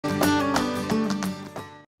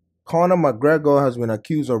Conor McGregor has been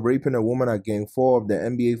accused of raping a woman at Game 4 of the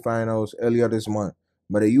NBA Finals earlier this month,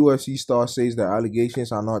 but the UFC star says the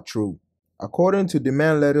allegations are not true. According to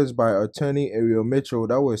demand letters by attorney Ariel Mitchell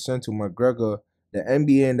that were sent to McGregor, the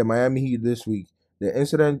NBA, and the Miami Heat this week, the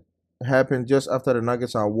incident happened just after the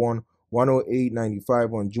Nuggets had won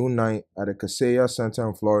 108-95 on June 9 at the Kaseya Center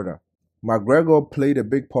in Florida. McGregor played a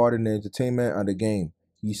big part in the entertainment at the game.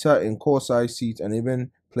 He sat in courtside seats and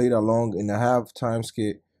even played along in the halftime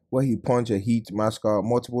skit where he punched a Heat mascot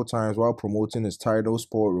multiple times while promoting his Tidal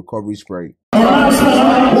Sport recovery spray.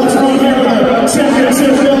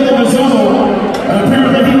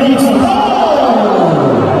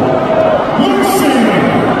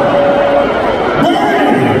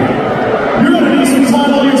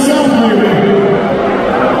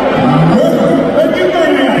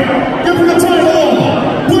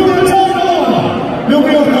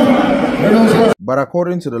 But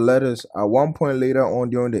according to the letters, at one point later on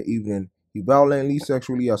during the evening, he violently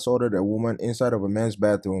sexually assaulted a woman inside of a men's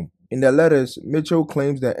bathroom. In the letters, Mitchell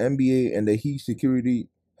claims that NBA and the Heat security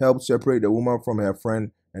helped separate the woman from her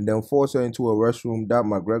friend and then forced her into a restroom that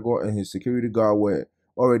McGregor and his security guard were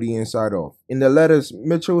already inside of. In the letters,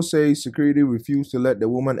 Mitchell says security refused to let the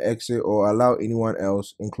woman exit or allow anyone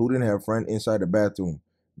else, including her friend, inside the bathroom.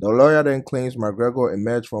 The lawyer then claims McGregor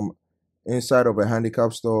emerged from inside of a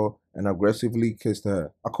handicap store and aggressively kissed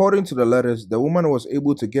her. According to the letters, the woman was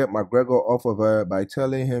able to get McGregor off of her by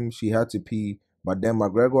telling him she had to pee, but then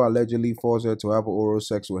McGregor allegedly forced her to have oral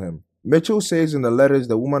sex with him. Mitchell says in the letters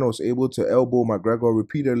the woman was able to elbow McGregor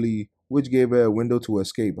repeatedly, which gave her a window to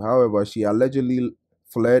escape. However, she allegedly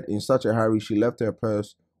fled in such a hurry she left her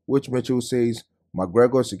purse, which Mitchell says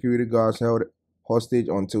McGregor's security guards held hostage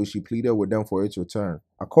until she pleaded with them for its return.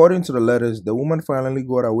 According to the letters, the woman finally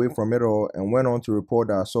got away from it all and went on to report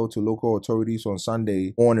the assault to local authorities on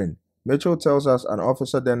Sunday morning. Mitchell tells us an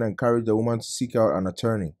officer then encouraged the woman to seek out an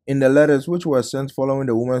attorney. In the letters, which were sent following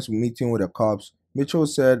the woman's meeting with the cops, Mitchell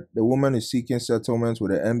said the woman is seeking settlements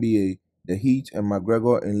with the NBA, the Heat, and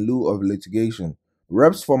McGregor in lieu of litigation.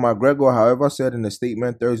 Reps for McGregor, however, said in a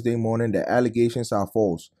statement Thursday morning that allegations are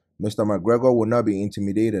false. Mr. McGregor will not be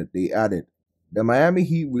intimidated, they added. The Miami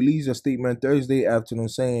Heat released a statement Thursday afternoon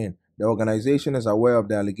saying the organization is aware of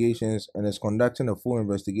the allegations and is conducting a full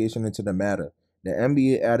investigation into the matter. The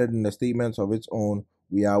NBA added in a statement of its own,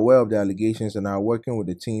 "We are aware of the allegations and are working with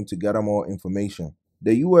the team to gather more information."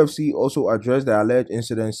 The UFC also addressed the alleged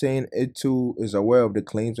incident, saying it too is aware of the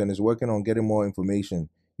claims and is working on getting more information.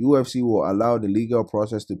 UFC will allow the legal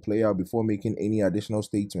process to play out before making any additional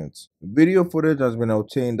statements. Video footage has been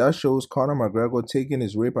obtained that shows Conor McGregor taking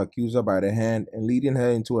his rape accuser by the hand and leading her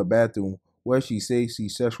into a bathroom where she says he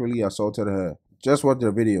sexually assaulted her. Just watch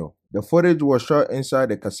the video. The footage was shot inside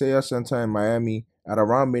the Kaseya Center in Miami at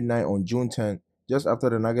around midnight on June 10th, just after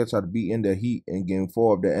the Nuggets had beaten the Heat in Game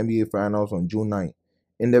 4 of the NBA Finals on June 9th.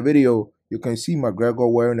 In the video, you can see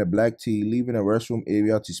McGregor wearing a black tee leaving a restroom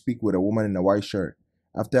area to speak with a woman in a white shirt.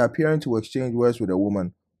 After appearing to exchange words with a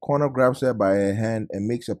woman, Conor grabs her by her hand and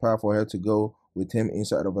makes a path for her to go with him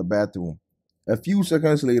inside of a bathroom. A few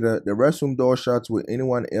seconds later, the restroom door shuts with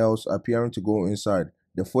anyone else appearing to go inside.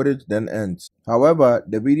 The footage then ends. However,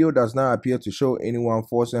 the video does not appear to show anyone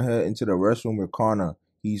forcing her into the restroom with Conor.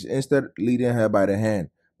 He's instead leading her by the hand,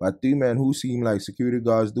 but three men who seem like security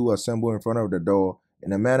guards do assemble in front of the door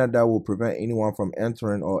in a manner that will prevent anyone from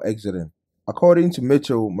entering or exiting. According to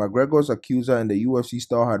Mitchell, McGregor's accuser and the UFC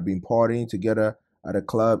star had been partying together at a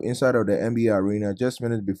club inside of the NBA arena just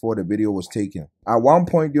minutes before the video was taken. At one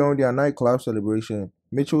point during their nightclub celebration,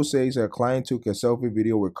 Mitchell says her client took a selfie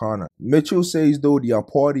video with Conor. Mitchell says though their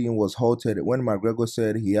partying was halted when McGregor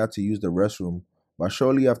said he had to use the restroom, but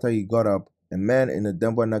shortly after he got up, a man in a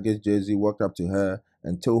Denver Nuggets jersey walked up to her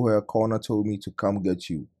and told her, "Conor told me to come get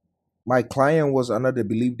you." My client was under the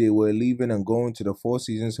belief they were leaving and going to the Four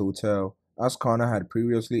Seasons Hotel, as Conor had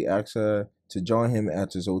previously asked her to join him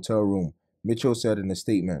at his hotel room, Mitchell said in a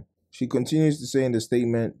statement. She continues to say in the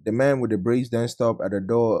statement, "The man with the braids then stopped at the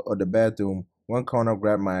door of the bathroom when Conor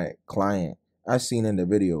grabbed my client, as seen in the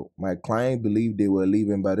video. My client believed they were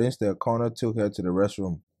leaving, but instead Conor took her to the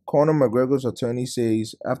restroom." Conor McGregor's attorney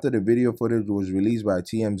says after the video footage was released by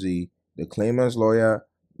TMZ, the claimant's lawyer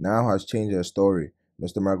now has changed her story.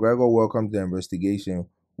 Mr. McGregor welcomes the investigation,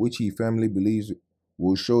 which he firmly believes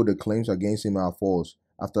will show the claims against him are false.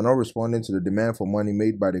 After not responding to the demand for money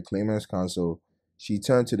made by the claimant's counsel, she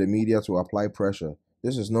turned to the media to apply pressure.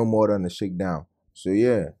 This is no more than a shakedown. So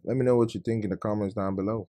yeah, let me know what you think in the comments down below.